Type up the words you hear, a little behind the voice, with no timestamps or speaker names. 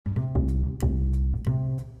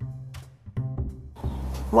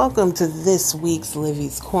Welcome to this week's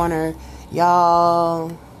Livy's Corner,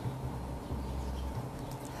 y'all.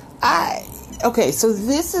 So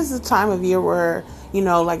this is the time of year where,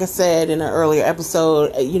 like I said in an earlier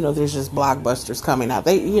episode, there's just blockbusters coming out.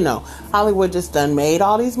 Hollywood just done made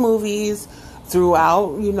all these movies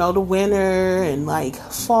throughout, the winter and like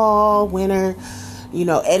fall, winter,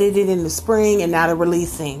 edited in the spring, and now they're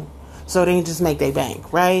releasing. So they just make their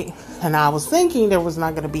bank, right? And I was thinking there was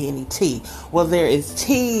not going to be any tea. Well, there is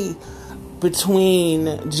tea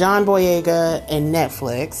between John Boyega and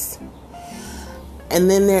Netflix. And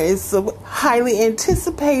then there is some highly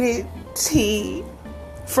anticipated tea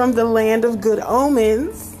from the land of good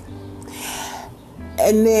omens.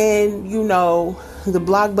 And then, the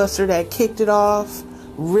blockbuster that kicked it off,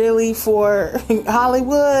 really for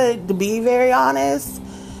Hollywood, to be very honest,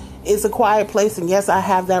 is A Quiet Place. And yes, I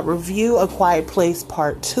have that review, A Quiet Place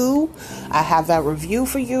Part 2. I have that review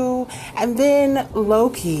for you. And then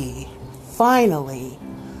Loki, finally,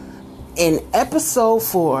 in episode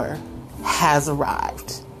 4, has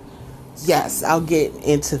arrived. Yes, I'll get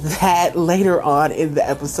into that later on in the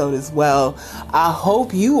episode as well. I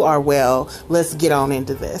hope you are well. Let's get on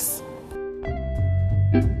into this.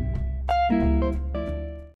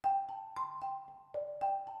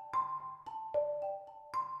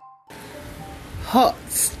 Hold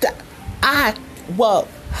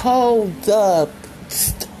up.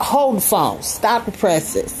 Hold the phone. Stop the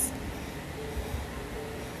presses.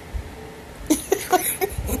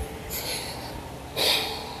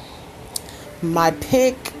 My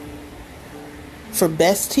pick for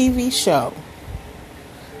best TV show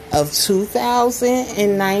of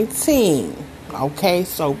 2019. Okay,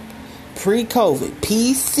 so pre-COVID,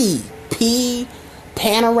 PC,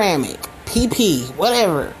 panoramic, PP,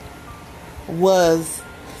 whatever, was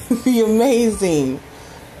the amazing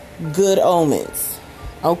Good Omens.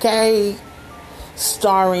 Okay,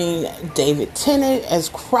 starring David Tennant as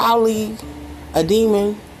Crowley, a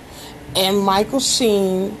demon, and Michael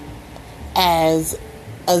Sheen as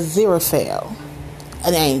Aziraphale,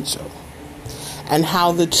 an angel, and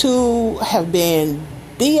how the two have been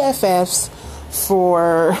BFFs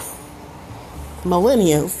for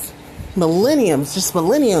millenniums,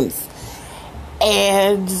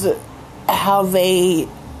 and how they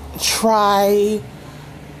try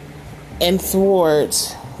and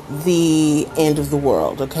thwart the end of the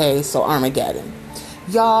world. Okay, so Armageddon.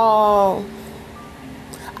 Y'all,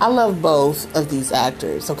 I love both of these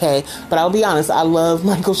actors, okay? But I'll be honest, I love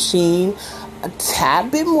Michael Sheen a tad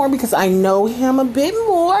bit more because I know him a bit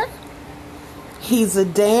more. He's a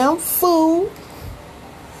damn fool.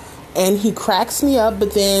 And he cracks me up,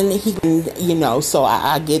 but then he can, so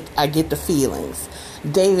I get the feelings.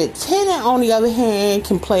 David Tennant, on the other hand,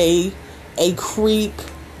 can play a creep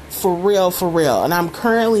for real. And I'm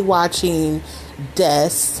currently watching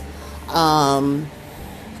Des.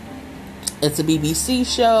 It's a BBC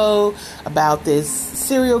show about this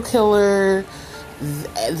serial killer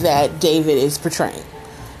that David is portraying.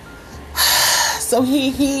 So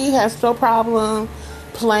he has no problem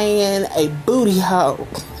playing a booty hoe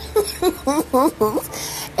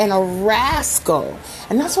and a rascal.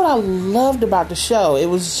 And that's what I loved about the show. It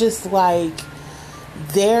was just like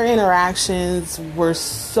their interactions were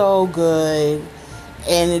so good.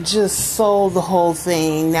 And it just sold the whole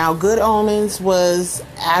thing. Now, Good Omens was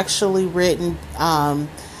actually written by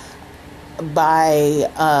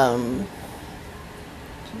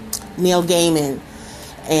Neil Gaiman,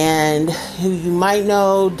 and who you might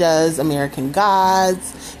know does American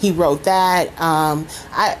Gods. He wrote that. I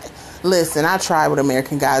tried with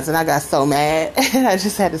American Gods, and I got so mad, and I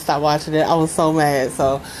just had to stop watching it. I was so mad,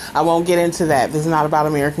 so I won't get into that. This is not about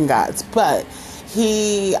American Gods, but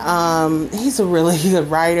he's a really good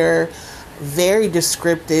writer, very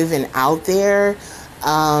descriptive and out there.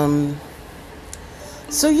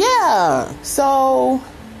 So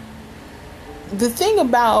the thing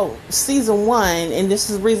about season 1, and this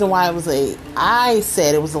is the reason why I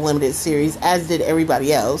said it was a limited series, as did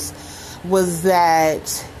everybody else, was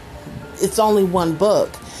that it's only one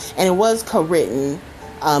book, and it was co-written.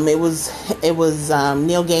 It was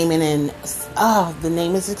Neil Gaiman and the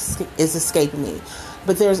name is escaping me,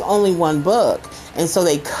 but there's only one book, and so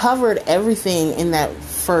they covered everything in that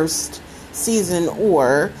first season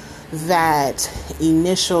or that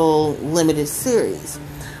initial limited series.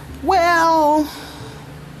 Well,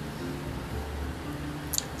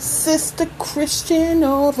 Sister Christian,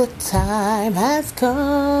 all the time has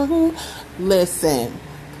come. Listen,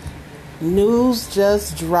 news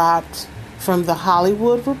just dropped from the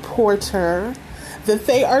Hollywood Reporter that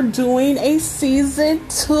they are doing a season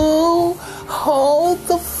 2. Hold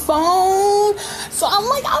the phone. So I'm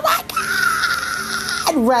like, oh my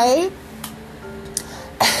right?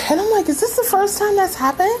 And I'm like, is this the first time that's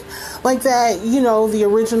happened? Like that, you know, the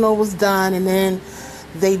original was done and then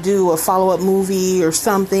they do a follow-up movie or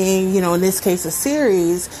something, you know, in this case a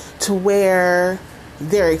series, to where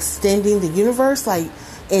they're extending the universe like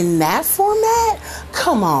in that format.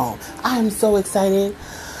 Come on. I'm so excited.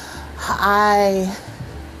 I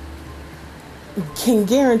can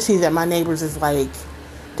guarantee that my neighbors is like,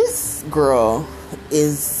 this girl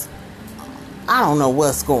is, I don't know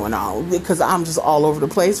what's going on, because I'm just all over the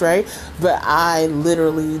place, right? But I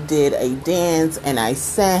literally did a dance and I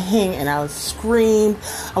sang and I screamed.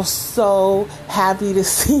 I was so happy to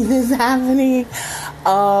see this happening.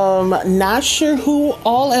 Not sure who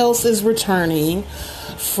all else is returning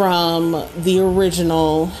from the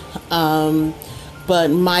original, but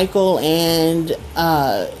Michael and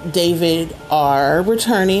David are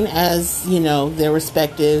returning as, you know, their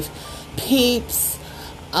respective peeps.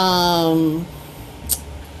 The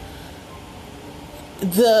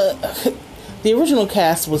original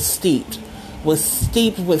cast was steeped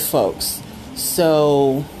with folks.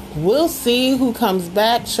 So we'll see who comes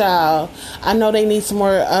back, child. I know they need some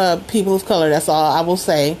more people of color. That's all I will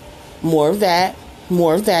say. More of that.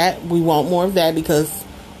 We want more of that because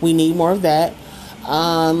we need more of that.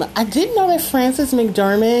 I didn't know that Frances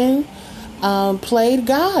McDormand played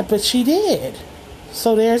God, but she did.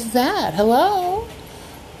 So there's that. Hello.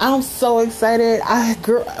 I'm so excited.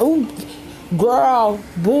 Girl,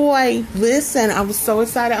 boy, listen, I was so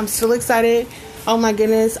excited. I'm still excited. Oh my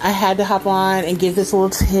goodness, I had to hop on and give this little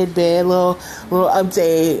tidbit, little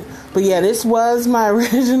update. But yeah, this was my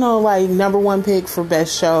original like number one pick for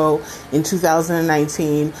best show in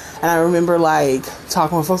 2019. And I remember like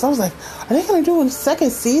talking with folks. I was like, are they gonna do a second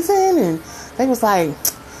season? And they was like,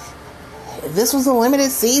 this was a limited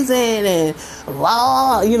season and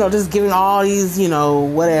blah, you know, just giving all these, you know,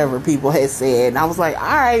 whatever people had said. And I was like, all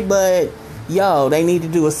right, but yo, they need to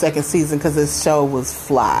do a second season because this show was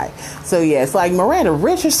fly. So yeah, it's like Miranda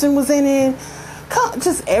Richardson was in it.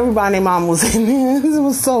 Just everybody named Mom was in it. It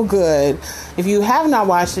was so good. If you have not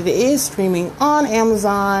watched it, it is streaming on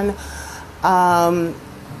Amazon. And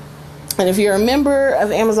if you're a member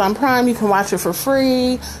of Amazon Prime, you can watch it for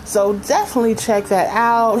free. So definitely check that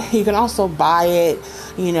out. You can also buy it,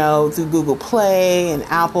 you know, through Google Play and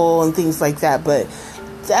Apple and things like that. But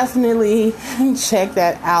definitely check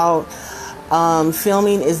that out.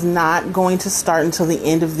 Filming is not going to start until the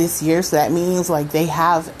end of this year. So that means like they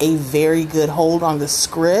have a very good hold on the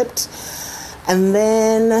script. And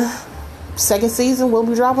then second season will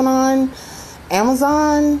be dropping on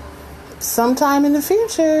Amazon sometime in the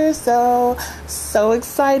future. So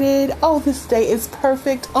excited. Oh, this day is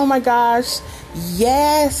perfect. Oh my gosh.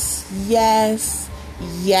 Yes.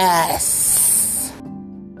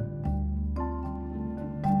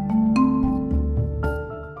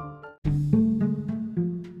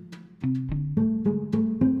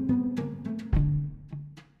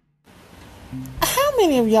 How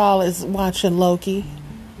many of y'all is watching Loki?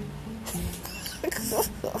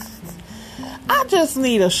 I just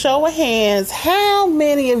need a show of hands. How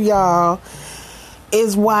many of y'all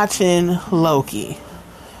is watching Loki?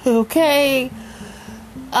 Okay.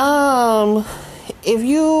 If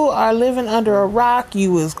you are living under a rock,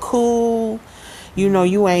 you is cool. You know,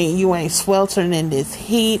 you ain't sweltering in this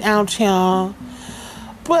heat out here.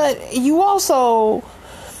 But you also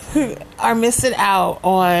are missing out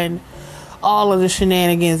on all of the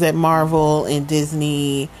shenanigans that Marvel and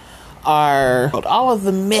Disney are, all of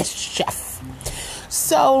the mischief.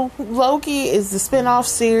 So Loki is the spin-off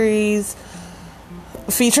series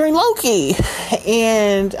featuring Loki,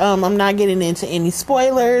 and I'm not getting into any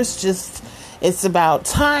spoilers. Just it's about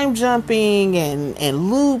time jumping and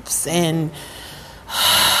loops and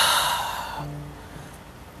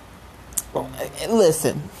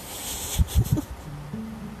listen.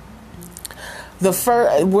 This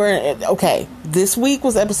week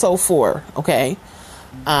was episode 4. Okay,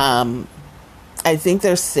 I think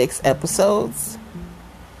there's 6 episodes.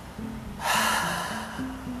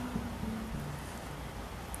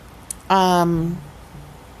 The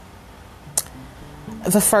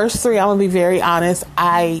first 3, I'm gonna be very honest,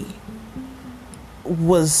 I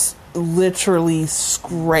was literally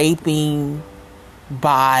scraping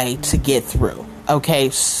by to get through. Okay,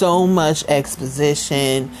 so much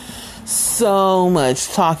exposition, so much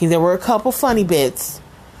talking. There were a couple funny bits.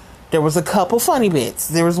 There was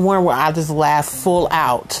one where I just laughed full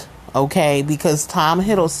out. Okay, because Tom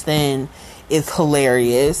Hiddleston is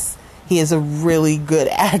hilarious. He is a really good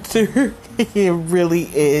actor. He really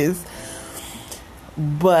is.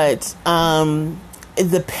 But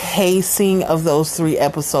the pacing of those 3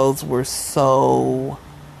 episodes were so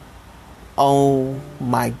oh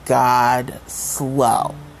my God,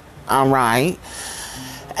 slow. All right.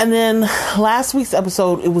 And then last week's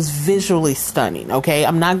episode, it was visually stunning. Okay.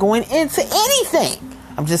 I'm not going into anything.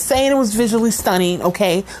 I'm just saying it was visually stunning.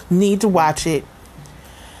 Okay. Need to watch it.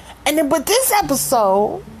 And then, but this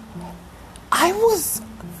episode, I was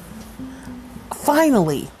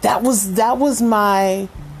finally, that was my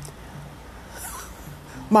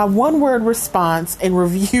one word response and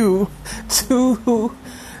review to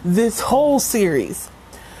this whole series.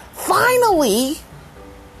 Finally,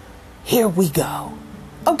 here we go.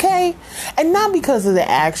 Okay? And not because of the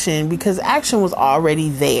action, because action was already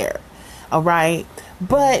there. All right?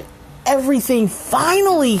 But everything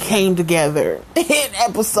finally came together in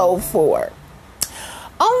episode 4.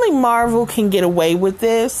 Only Marvel can get away with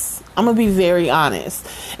this. I'm going to be very honest.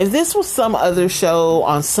 If this was some other show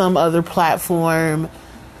on some other platform,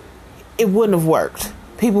 it wouldn't have worked.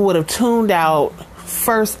 People would have tuned out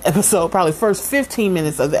first episode, probably first 15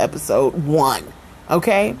 minutes of the episode 1.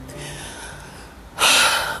 Okay?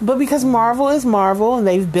 But because Marvel is Marvel and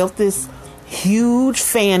they've built this huge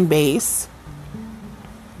fan base,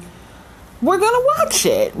 we're going to watch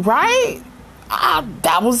it, right?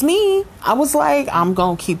 That was me. I was like, I'm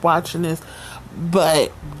going to keep watching this,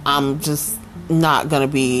 but I'm just not going to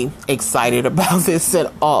be excited about this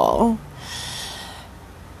at all.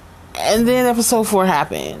 And then episode 4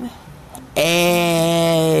 happened.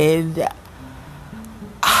 And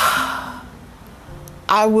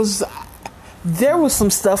there was some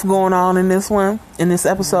stuff going on in this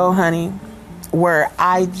episode, honey, where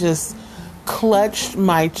I just clutched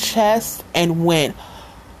my chest and went,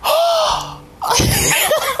 oh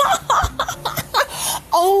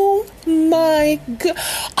my God,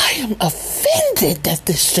 I am offended that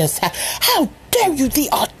this just happened. How dare you, the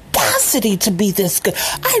audacity to be this good.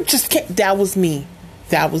 I just can't. That was me.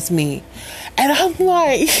 And I'm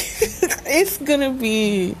like, it's gonna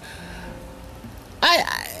be,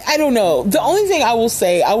 I don't know. The only thing I will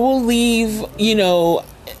say, I will leave,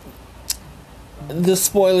 the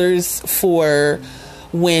spoilers for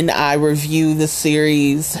when I review the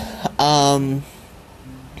series. I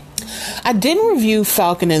didn't review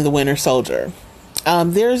Falcon and the Winter Soldier.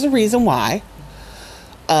 There's a reason why.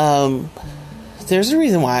 I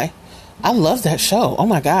love that show. Oh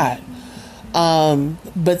my God.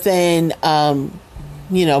 But then,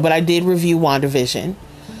 but I did review WandaVision.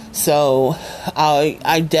 So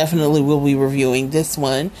I definitely will be reviewing this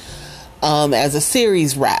one, as a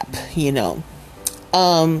series wrap,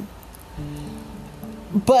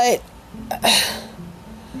 but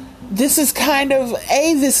this is kind of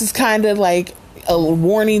like a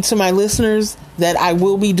warning to my listeners that I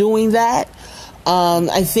will be doing that.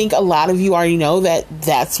 I think a lot of you already know that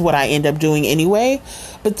that's what I end up doing anyway.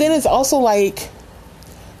 But then it's also like,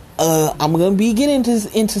 I'm going to be getting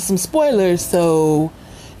into some spoilers. So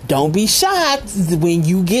don't be shocked when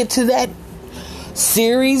you get to that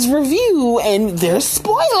series review and there's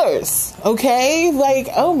spoilers. Okay? Like,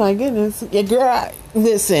 oh my goodness. Yeah, girl,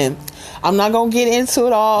 listen, I'm not going to get into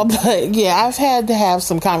it all, but yeah, I've had to have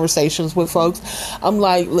some conversations with folks. I'm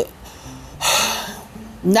like,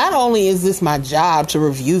 not only is this my job to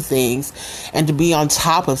review things and to be on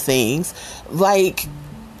top of things, like,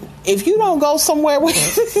 if you don't go somewhere with,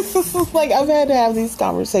 like, I've had to have these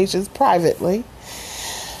conversations privately.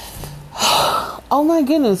 Oh my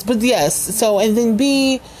goodness. But yes, so, and then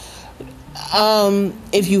B,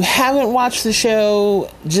 if you haven't watched the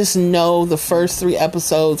show, just know the first 3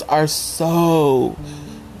 episodes are so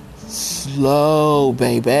slow,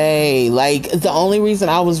 baby. Like, the only reason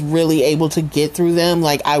I was really able to get through them,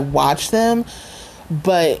 like, I watched them,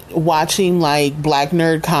 but watching like Black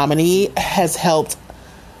Nerd Comedy has helped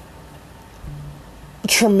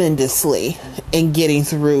tremendously in getting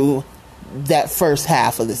through that first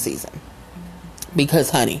half of the season. Because,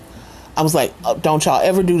 honey, I was like, oh, don't y'all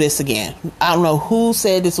ever do this again. I don't know who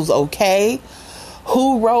said this was okay.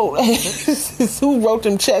 Who wrote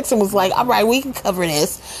them checks and was like, all right, we can cover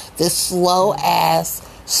this slow ass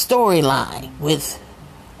storyline with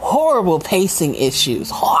horrible pacing issues.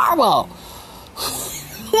 Horrible.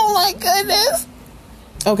 Oh my goodness.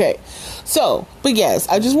 Okay. So, but yes,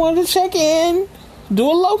 I just wanted to check in, do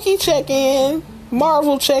a Loki check-in,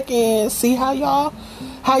 Marvel check-in, see how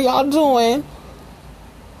y'all doing.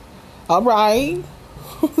 All right.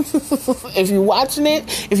 If you're watching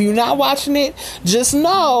it, if you're not watching it, just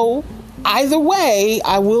know, either way,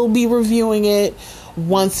 I will be reviewing it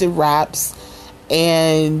once it wraps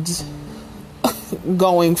and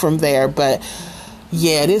going from there. But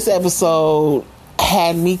yeah, this episode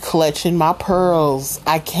had me clutching my pearls.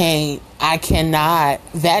 I cannot.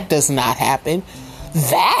 That does not happen.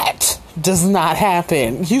 That does not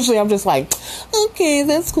happen. Usually I'm just like, okay,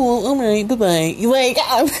 that's cool. All right, bye-bye. Like,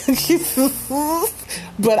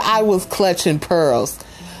 but I was clutching pearls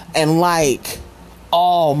and like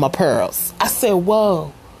all my pearls. I said,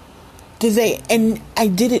 whoa, and I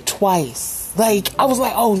did it twice. Like, I was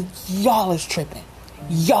like, oh, y'all is tripping.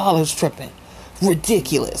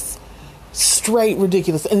 Ridiculous. Straight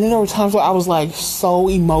ridiculous. And then there were times where I was like so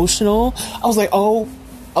emotional. I was like, oh,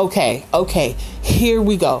 okay, here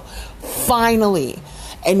we go. Finally.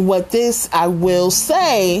 And what this, I will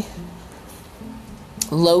say,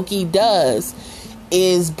 Loki does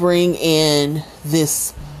is bring in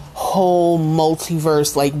this whole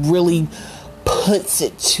multiverse, like really puts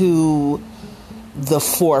it to the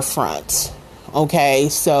forefront. Okay,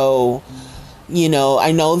 so, you know,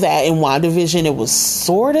 I know that in WandaVision it was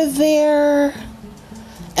sort of there.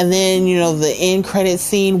 And then, you know, the end credit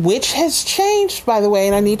scene, which has changed, by the way,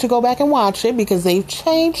 and I need to go back and watch it because they've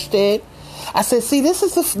changed it. I said, see, this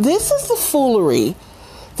is the foolery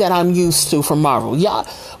that I'm used to from Marvel. Yeah,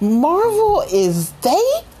 Marvel is, they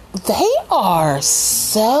are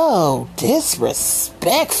so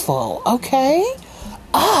disrespectful, okay?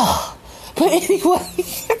 But anyway,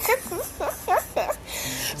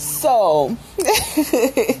 so,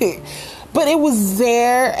 but it was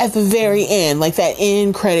there at the very end, like that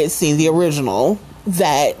end credit scene, the original,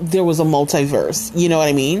 that there was a multiverse, you know what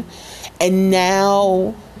I mean? And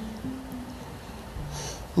now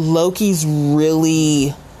Loki's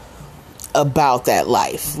really about that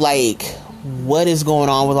life. Like, what is going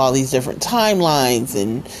on with all these different timelines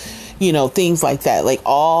and, you know, things like that. Like,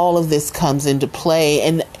 all of this comes into play.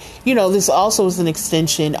 And, you know, this also is an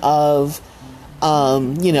extension of,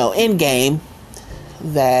 you know, Endgame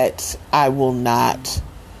that I will not,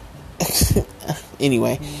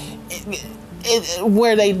 anyway,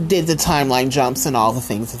 where they did the timeline jumps and all the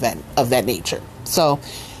things of that nature. So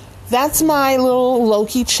that's my little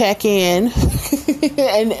Loki check-in.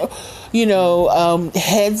 And, you know,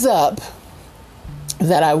 heads up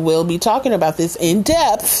that I will be talking about this in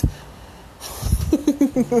depth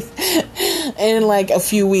in like a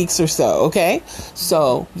few weeks or so. Okay.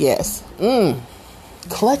 So yes,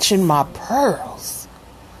 clutching my pearls.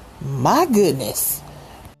 My goodness.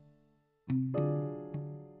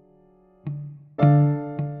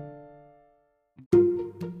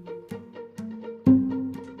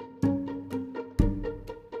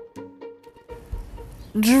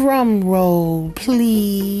 Drum roll,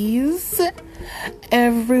 please.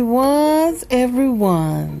 Everyone's.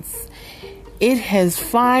 It has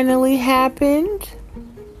finally happened.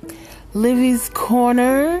 Livy's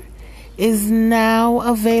Corner is now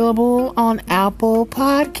available on Apple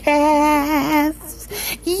Podcasts.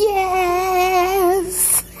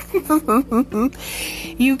 Yes!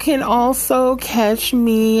 You can also catch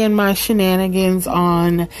me and my shenanigans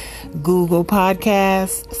on Google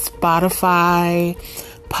Podcasts, Spotify,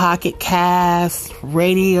 Pocket Cast,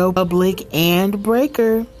 Radio Public, and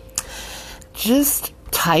Breaker. Just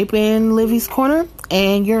type in Livy's Corner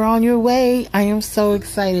and you're on your way. I am so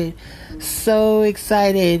excited. So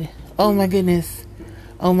excited. Oh my goodness.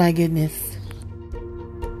 Oh my goodness.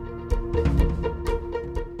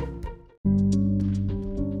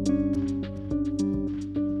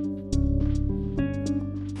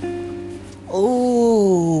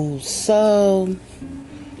 Oh, so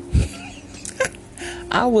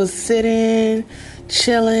I was sitting,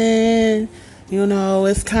 chilling. You know,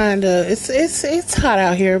 it's hot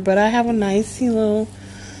out here, but I have a nice,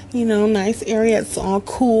 nice area. It's all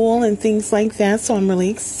cool and things like that. So I'm really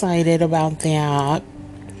excited about that.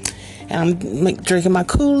 And I'm like drinking my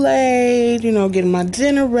Kool-Aid, getting my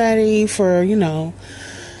dinner ready for, the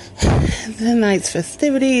night's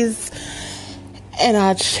festivities. And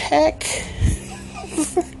I check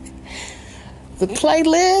the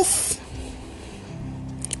playlist.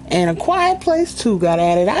 And A Quiet Place 2 got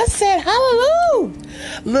added. I said, hallelujah.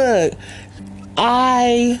 Look,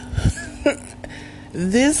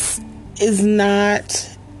 this is not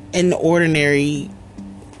an ordinary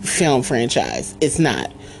film franchise. It's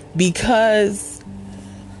not. Because,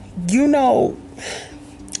 I'm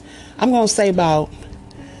going to say about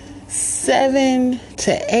 7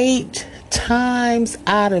 to 8 times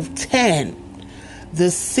out of 10,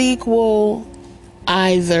 the sequel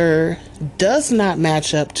either does not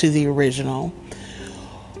match up to the original,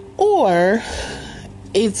 or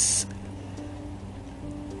it's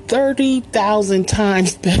 30,000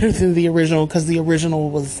 times better than the original because the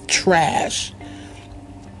original was trash.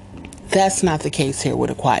 That's not the case here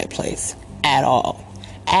with A Quiet Place at all.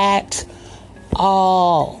 At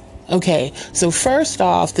all. Okay, so first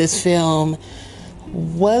off, this film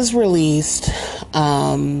was released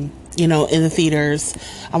in the theaters,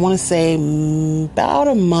 I want to say about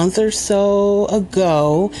a month or so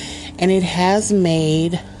ago, and it has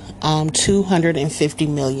made $250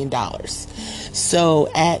 million. So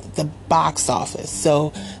at the box office.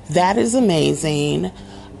 So that is amazing.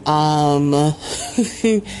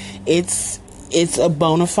 It's a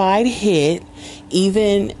bona fide hit,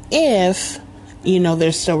 even if,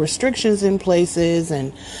 there's still restrictions in places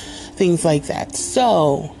and things like that.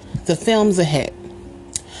 So the film's a hit.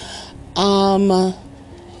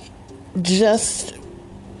 Just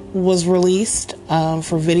was released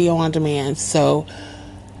for video on demand. So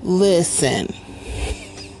listen,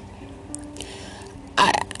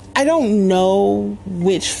 I don't know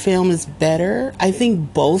which film is better. I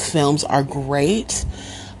think both films are great.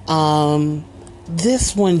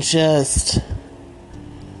 This one just,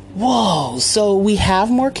 whoa. So we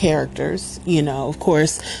have more characters, of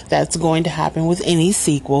course that's going to happen with any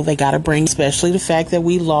sequel. They got to bring, especially the fact that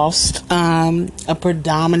we lost a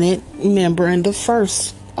predominant member in the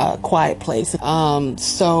first Quiet Place.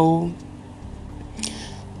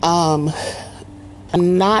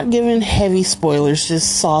 I'm not giving heavy spoilers,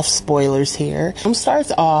 just soft spoilers here.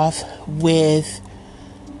 Starts off with,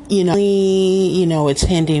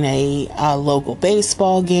 attending a local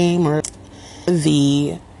baseball game, or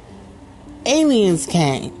the aliens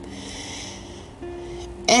came.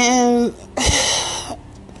 And,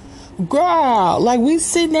 girl, like, we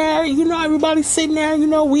sitting there, everybody's sitting there,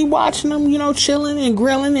 we watching them, chilling and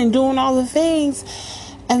grilling and doing all the things.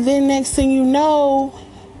 And then next thing you know,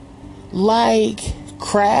 like,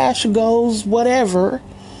 crash goes whatever,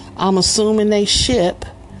 I'm assuming they ship,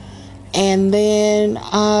 and then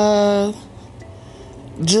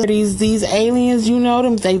just these aliens,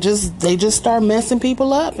 them, they just start messing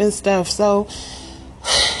people up and stuff. So,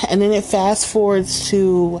 and then it fast forwards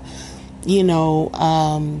to the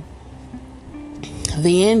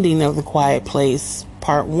ending of The Quiet Place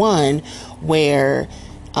Part 1, where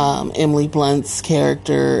Emily Blunt's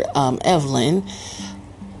character, Evelyn,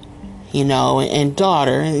 and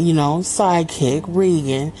daughter, sidekick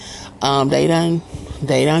Regan, they done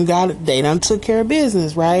took care of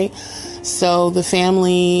business, right? So the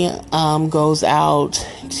family goes out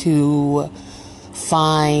to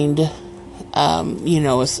find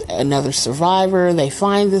another survivor. They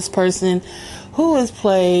find this person who is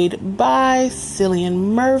played by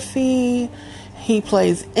Cillian Murphy. He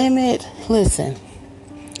plays Emmett. Listen,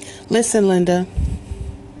 Linda.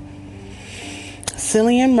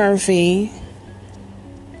 Cillian Murphy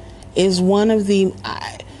is one of the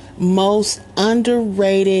most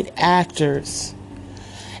underrated actors.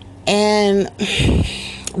 And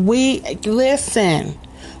we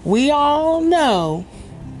all know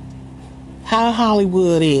how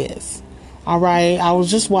Hollywood is. All right. I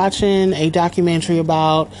was just watching a documentary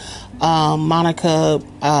about Monica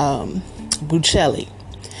Buccelli,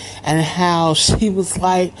 and how she was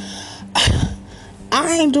like,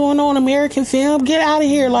 I ain't doing no American film. Get out of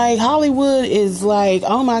here. Like, Hollywood is like,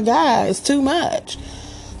 oh my God, it's too much.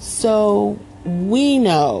 So we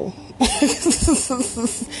know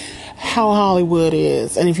how Hollywood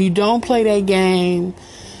is. And if you don't play that game,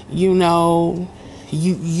 you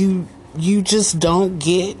just don't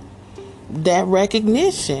get that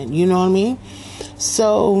recognition. You know what I mean?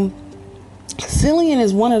 So Cillian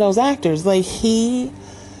is one of those actors. Like, he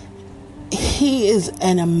is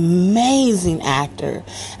an amazing actor.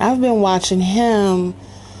 I've been watching him,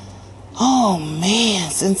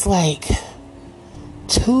 since like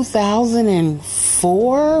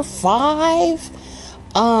 2004, 5.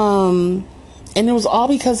 And it was all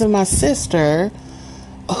because of my sister,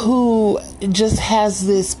 who just has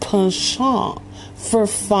this penchant for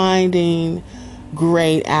finding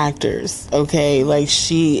great actors. Okay, like,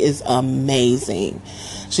 she is amazing.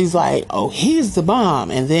 She's like, oh, he's the bomb.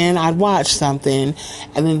 And then I'd watch something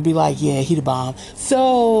and then be like, yeah, he the bomb.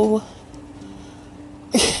 So,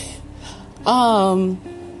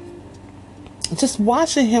 just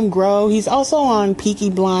watching him grow. He's also on Peaky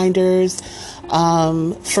Blinders.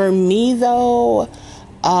 For me, though,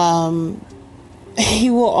 he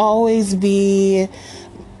will always be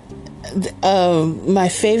my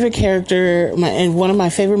favorite character. And one of my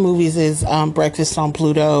favorite movies is Breakfast on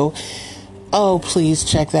Pluto. Oh, please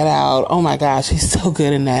check that out. Oh my gosh, he's so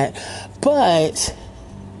good in that. But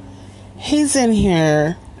he's in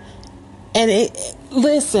here, and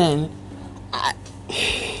listen, I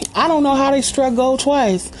don't know how they struck gold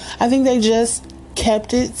twice. I think they just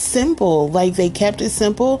kept it simple. Like, they kept it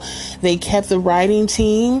simple. They kept the writing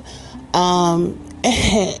team, and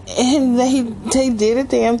they did a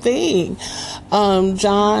damn thing.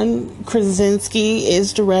 John Krasinski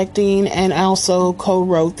is directing and also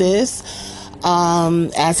co-wrote this.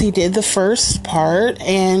 as he did the first part,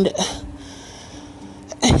 and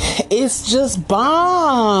it's just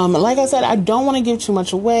bomb. Like I said, I don't want to give too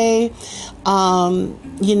much away.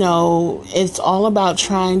 It's all about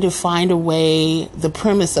trying to find a way. The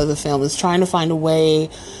premise of the film is trying to find a way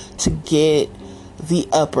to get the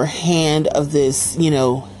upper hand of this,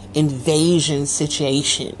 invasion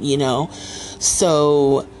situation,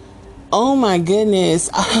 So, oh my goodness,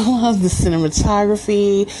 I love the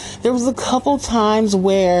cinematography. There was a couple times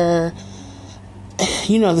where,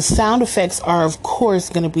 the sound effects are, of course,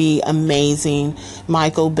 going to be amazing.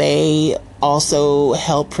 Michael Bay also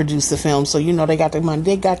helped produce the film, so they got the money.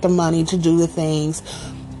 They got the money to do the things.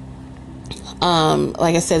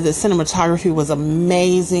 Like I said, the cinematography was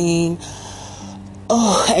amazing.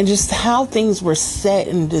 Oh, and just how things were set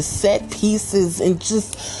and the set pieces, and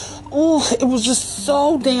just, it was just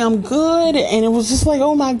so damn good. And it was just like,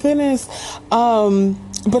 oh my goodness.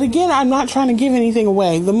 But again, I'm not trying to give anything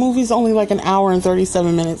away. The movie's only like an hour and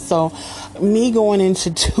 37 minutes. So me going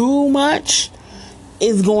into too much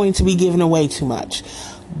is going to be giving away too much.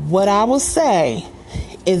 What I will say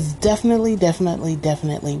is definitely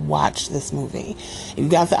watch this movie. If you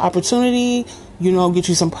got the opportunity, get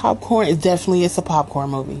you some popcorn. It's a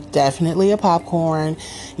popcorn movie. Definitely a popcorn.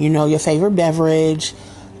 Your favorite beverage.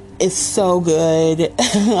 It's so good.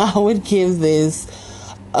 I would give this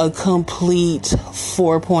a complete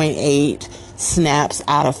 4.8 snaps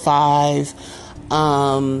out of 5.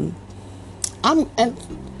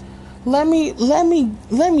 Let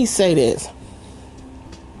me say this.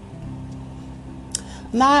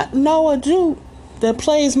 Not Noah Jupe that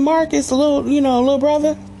plays Marcus, little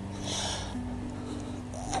brother.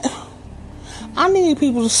 I need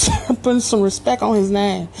people to put some respect on his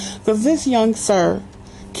name, because this young sir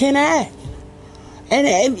can act.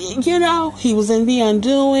 And he was in The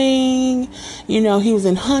Undoing. He was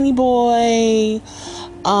in Honey Boy.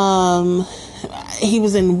 He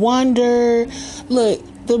was in Wonder. Look,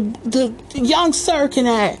 the young sir can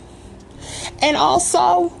act. And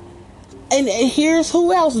also, and here's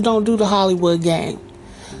who else don't do the Hollywood game.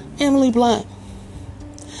 Emily Blunt.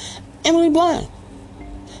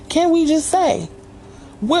 Can we just say,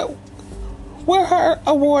 where her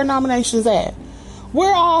award nominations at?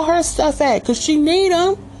 Where all her stuff at? Because she need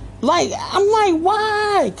them. Like, I'm like,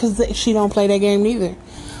 why? Because she don't play that game neither.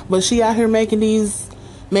 But she out here making these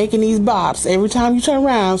bops. Every time you turn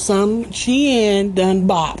around, she done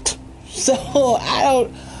bopped. So,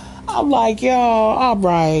 I'm like, y'all, all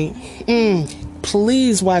right.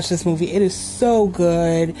 Please watch this movie. It is so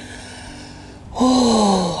good.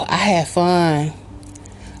 Oh, I had fun.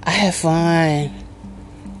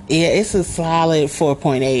 Yeah, it's a solid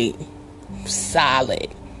 4.8. Solid.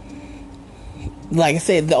 Like I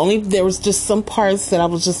said, there was just some parts that I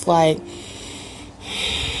was just like,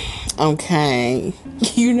 okay,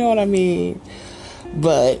 you know what I mean?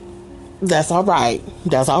 But that's all right.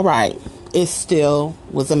 It still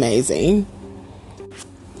was amazing.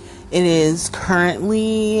 It is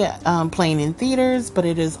currently playing in theaters, but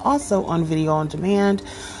it is also on video on demand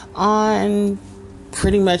on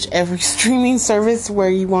pretty much every streaming service where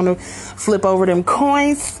you want to flip over them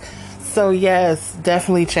coins. So yes,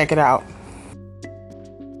 definitely check it out.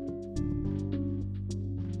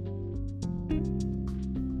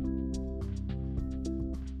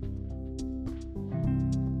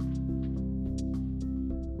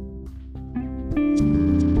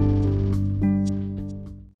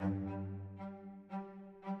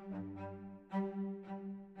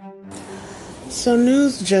 So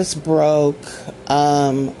news just broke.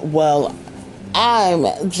 Well,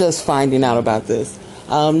 I'm just finding out about this.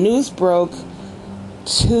 News broke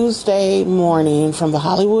Tuesday morning from The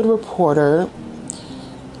Hollywood Reporter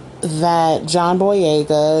that John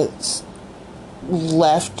Boyega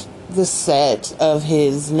left the set of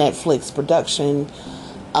his Netflix production,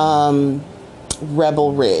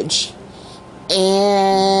 Rebel Ridge.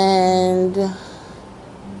 And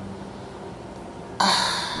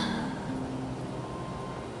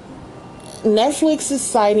Netflix is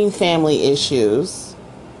citing family issues.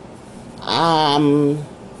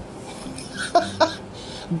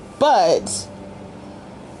 But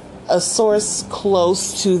a source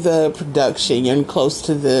close to the production and close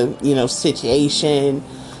to the, situation.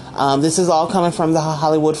 This is all coming from the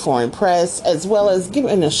Hollywood Foreign Press, as well as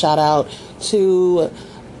giving a shout out to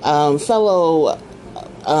fellow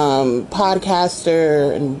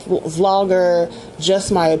podcaster and vlogger,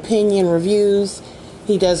 Just My Opinion Reviews.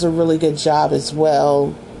 He does a really good job as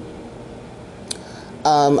well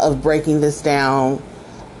of breaking this down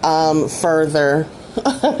further,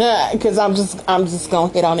 because I'm just gonna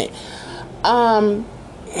hit on it.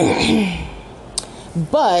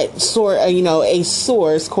 But a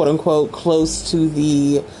source, quote unquote, close to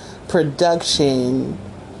the production,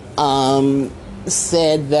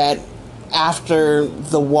 said that after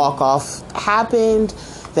the walk-off happened,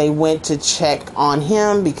 they went to check on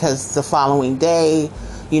him because the following day,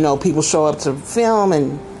 people show up to film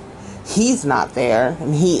and he's not there,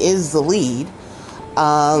 and he is the lead.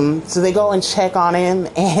 So they go and check on him,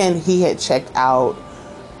 and he had checked out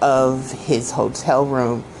of his hotel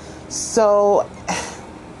room. So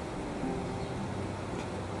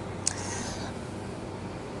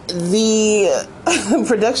the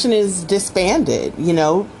production is disbanded.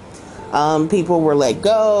 People were let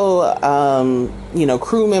go.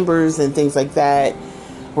 Crew members and things like that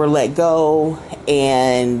were let go,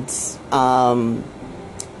 and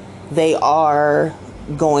they are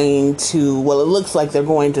going to, it looks like they're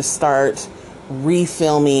going to start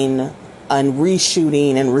refilming and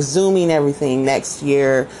reshooting and resuming everything next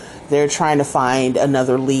year. They're trying to find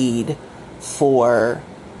another lead for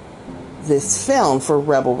this film, for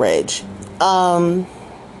Rebel Ridge. I'm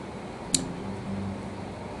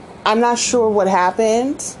not sure what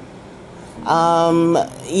happened.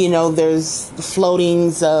 There's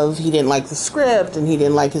floatings of he didn't like the script and he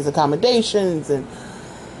didn't like his accommodations, and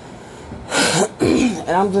and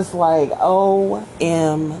I'm just like, OMG.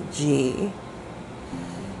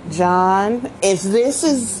 John, if this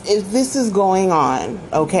is going on,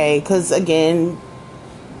 okay, because again,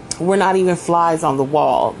 we're not even flies on the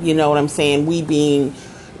wall, you know what I'm saying? We being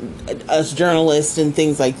us journalists and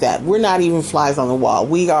things like that, we're not even flies on the wall.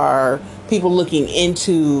 We are people looking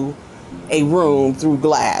into a room through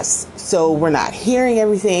glass, so we're not hearing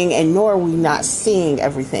everything, and nor are we not seeing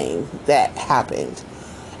everything that happened.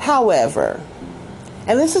 However,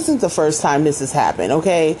 and this isn't the first time this has happened,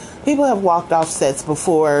 okay? People have walked off sets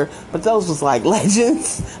before, but those was like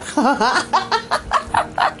legends.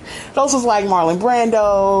 Those was like Marlon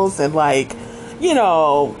Brando's and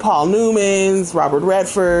Paul Newman's, Robert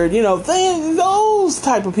Redford, those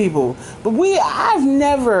type of people. But I've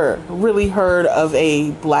never really heard of a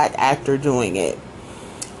black actor doing it.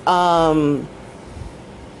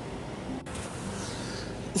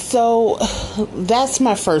 So that's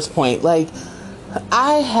my first point.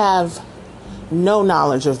 I have no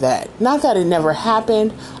knowledge of that. Not that it never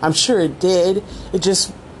happened. I'm sure it did. It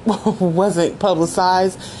just wasn't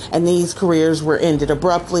publicized, and these careers were ended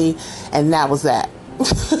abruptly, and that was that.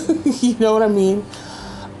 You know what I mean?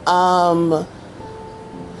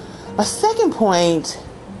 My second point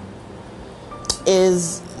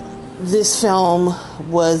is this film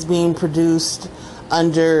was being produced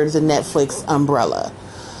under the Netflix umbrella.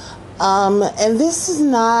 And this is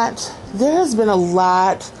not, there has been a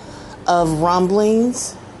lot of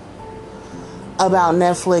rumblings about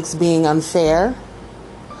Netflix being unfair,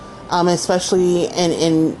 especially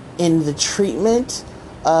in the treatment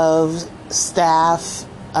of staff,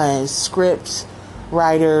 script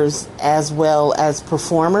writers, as well as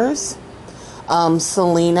performers.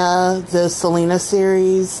 Selena, the Selena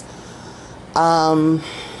series, the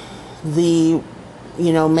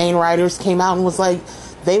main writers came out and was like,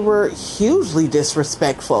 they were hugely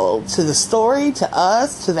disrespectful to the story, to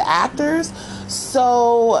us, to the actors.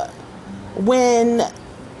 So when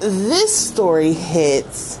this story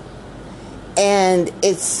hits and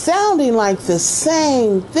it's sounding like the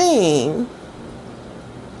same thing,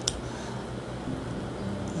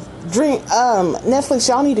 Netflix,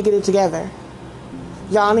 y'all need to get it together.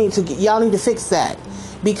 Y'all need to fix that,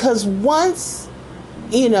 because once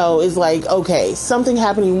is like, okay, something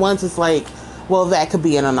happening once, it's like, well, that could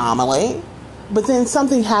be an anomaly. But then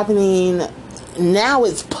something happening, now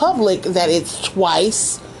it's public that it's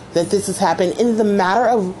twice that this has happened in the matter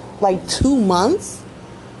of 2 months.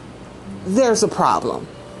 There's a problem.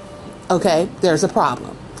 Okay? There's a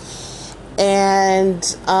problem. And,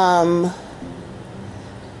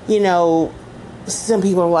 some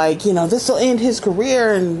people are like, this will end his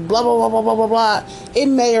career and blah, blah, blah, blah, blah, blah, blah. It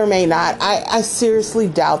may or may not. I seriously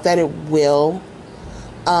doubt that it will.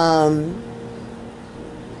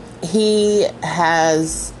 He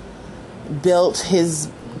has built his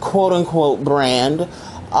quote-unquote brand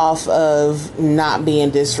off of not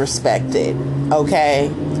being disrespected,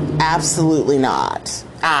 okay? Absolutely not.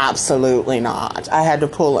 Absolutely not. I had to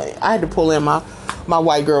pull in my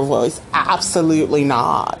white girl voice. Absolutely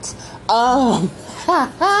not. So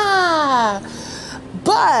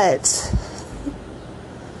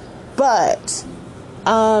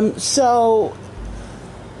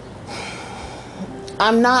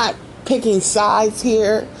I'm not picking sides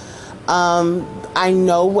here. I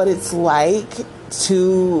know what it's like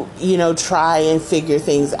to, try and figure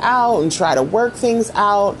things out and try to work things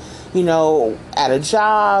out at a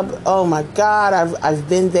job. Oh my God, I've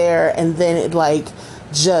been there, and then it like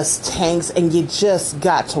just tanks, and you just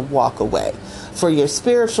got to walk away. For your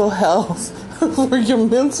spiritual health, for your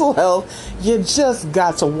mental health, you just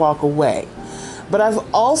got to walk away. But I've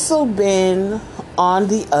also been on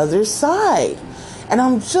the other side, and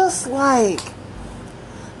I'm just like,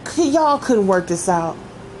 y'all couldn't work this out.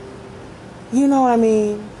 You know what I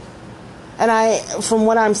mean? And from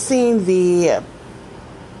what I'm seeing, the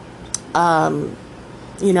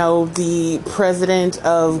president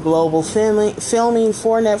of global filming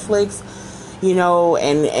for Netflix,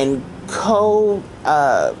 and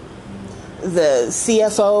the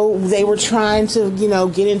CFO, they were trying to,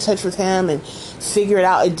 get in touch with him and figure it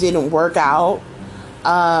out. It didn't work out.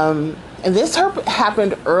 And this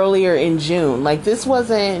happened earlier in June. Like, this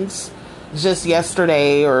wasn't just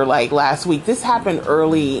yesterday or like last week. This happened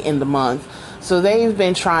early in the month. So they've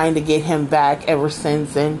been trying to get him back ever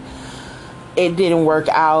since, and it didn't work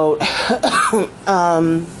out.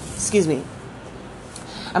 Excuse me.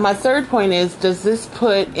 And my third point is, does this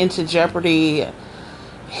put into jeopardy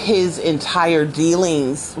his entire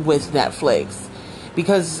dealings with Netflix?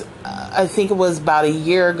 Because I think it was about a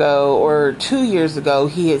year ago or 2 years ago,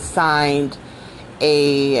 he had signed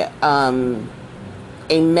a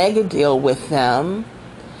mega deal with them,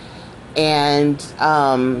 and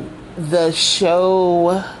the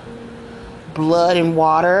show Blood and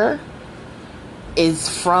Water is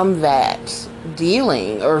from that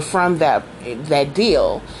dealing, or from that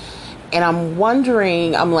deal. And I'm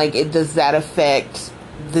wondering, I'm like, does that affect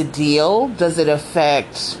the deal? Does it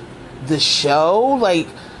affect the show? Like,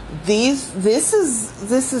 this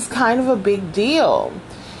is kind of a big deal.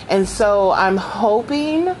 And so I'm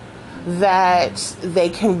hoping that they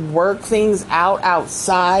can work things out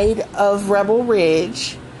outside of Rebel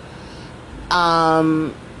Ridge.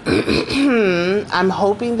 I'm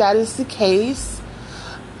hoping that is the case.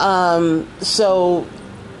 So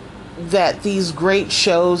that these great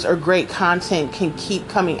shows or great content can keep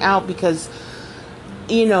coming out, because,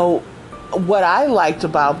 what I liked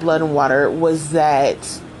about Blood and Water was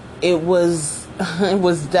that it was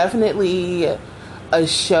definitely a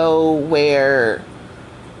show where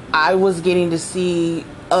I was getting to see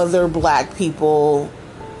other Black people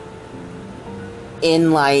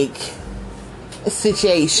in like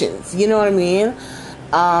situations, you know what I mean?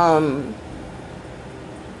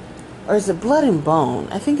 Or is it Blood and Bone?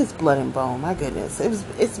 I think it's Blood and Bone. My goodness,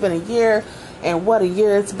 it's been a year, and what a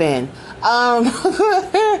year it's been.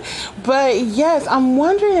 But yes, I'm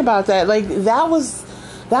wondering about that. Like, that was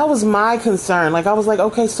my concern. Like, I was like,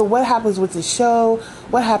 okay, so what happens with the show?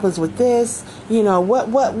 What happens with this?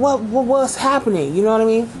 What's happening? You know what I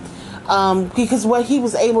mean? Because what he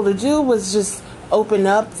was able to do was just open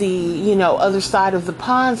up the, other side of the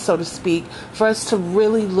pond, so to speak, for us to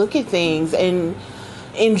really look at things and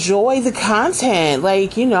enjoy the content.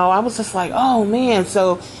 Like, I was just like, oh man.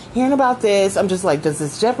 So hearing about this, I'm just like, does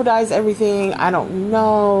this jeopardize everything? I don't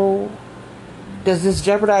know. Does this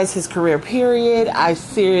jeopardize his career, period? I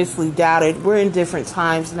seriously doubt it. We're in different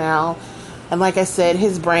times now. And like I said,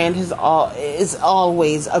 his brand is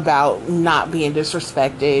always about not being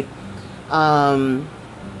disrespected.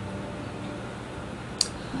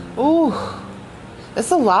 Ooh,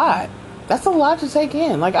 that's a lot. That's a lot to take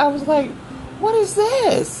in. Like, I was like, what is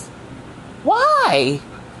this? Why?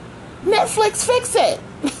 Netflix, fix it.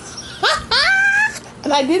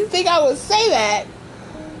 And I didn't think I would say that.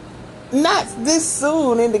 Not this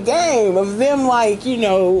soon in the game of them, like,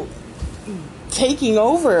 taking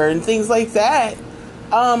over and things like that.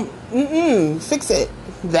 Fix it.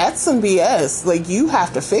 That's some BS. Like, you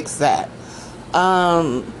have to fix that.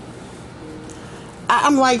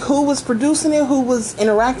 I'm like, who was producing it? Who was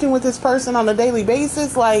interacting with this person on a daily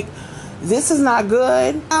basis? Like, this is not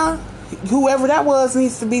good. Whoever that was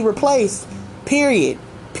needs to be replaced. Period.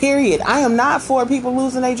 I am not for people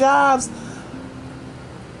losing their jobs,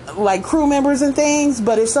 like crew members and things.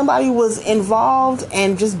 But if somebody was involved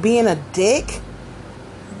and just being a dick,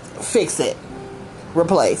 fix it.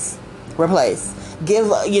 Replace. Give,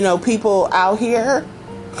 people out here.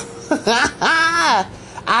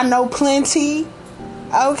 I know plenty,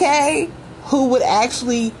 okay, who would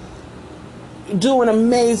actually do an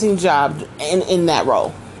amazing job in that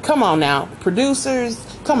role. Come on now, producers,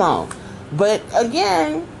 come on. But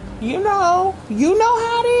again, you know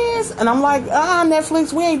how it is. And I'm like,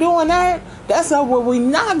 Netflix, we ain't doing that. That's not what we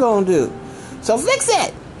not gonna do. So fix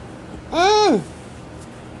it.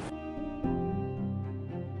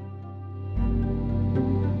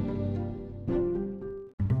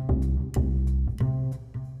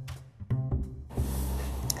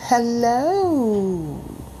 Hello.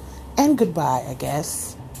 And goodbye, I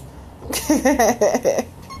guess.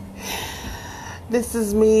 This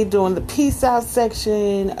is me doing the peace out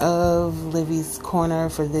section of Livy's Corner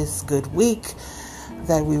for this good week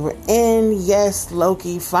that we were in. Yes,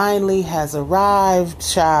 Loki finally has arrived,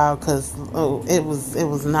 child, because it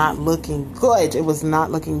was not looking good. It was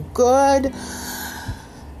not looking good.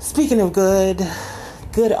 Speaking of good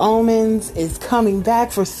Omens is coming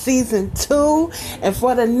back for season 2. And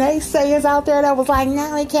for the naysayers out there that was like,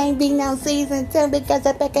 no, it can't be no season 2 because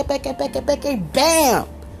of Becky. Bam!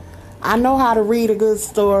 I know how to read a good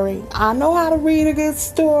story.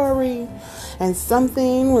 And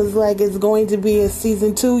something was like, it's going to be a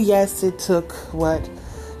season 2. Yes, it took,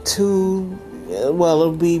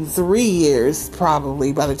 it'll be 3 years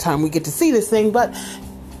probably by the time we get to see this thing. But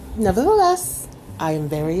nevertheless, I am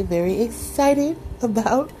very, very excited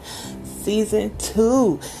about season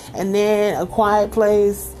 2. And then A Quiet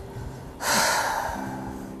Place.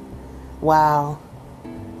 Wow.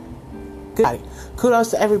 Good.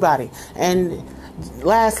 Kudos to everybody. And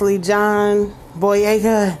lastly, John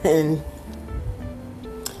Boyega and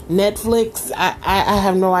Netflix. I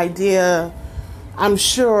have no idea. I'm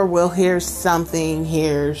sure we'll hear something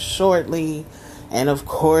here shortly. And of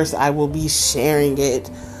course, I will be sharing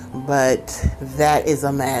it. But that is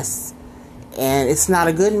a mess. And it's not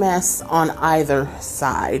a good mess on either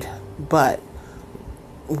side. But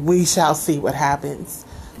we shall see what happens.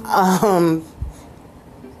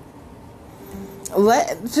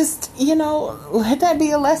 Let that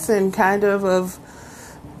be a lesson, kind of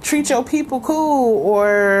treat your people cool,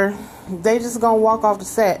 or they just gonna walk off the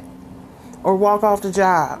set or walk off the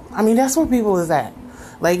job. I mean, that's where people is at.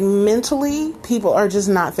 Like, mentally, people are just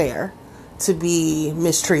not there to be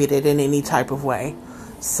mistreated in any type of way.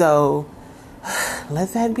 So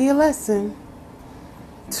let that be a lesson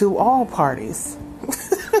to all parties.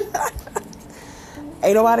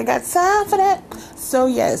 Ain't nobody got time for that. So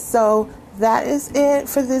yes, so that is it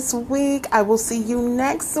for this week. I will see you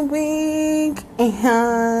next week.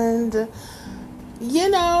 And,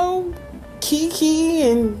 kiki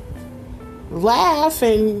and laugh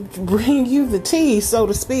and bring you the tea, so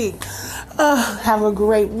to speak. Have a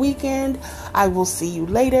great weekend. I will see you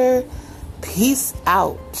later. Peace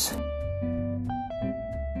out.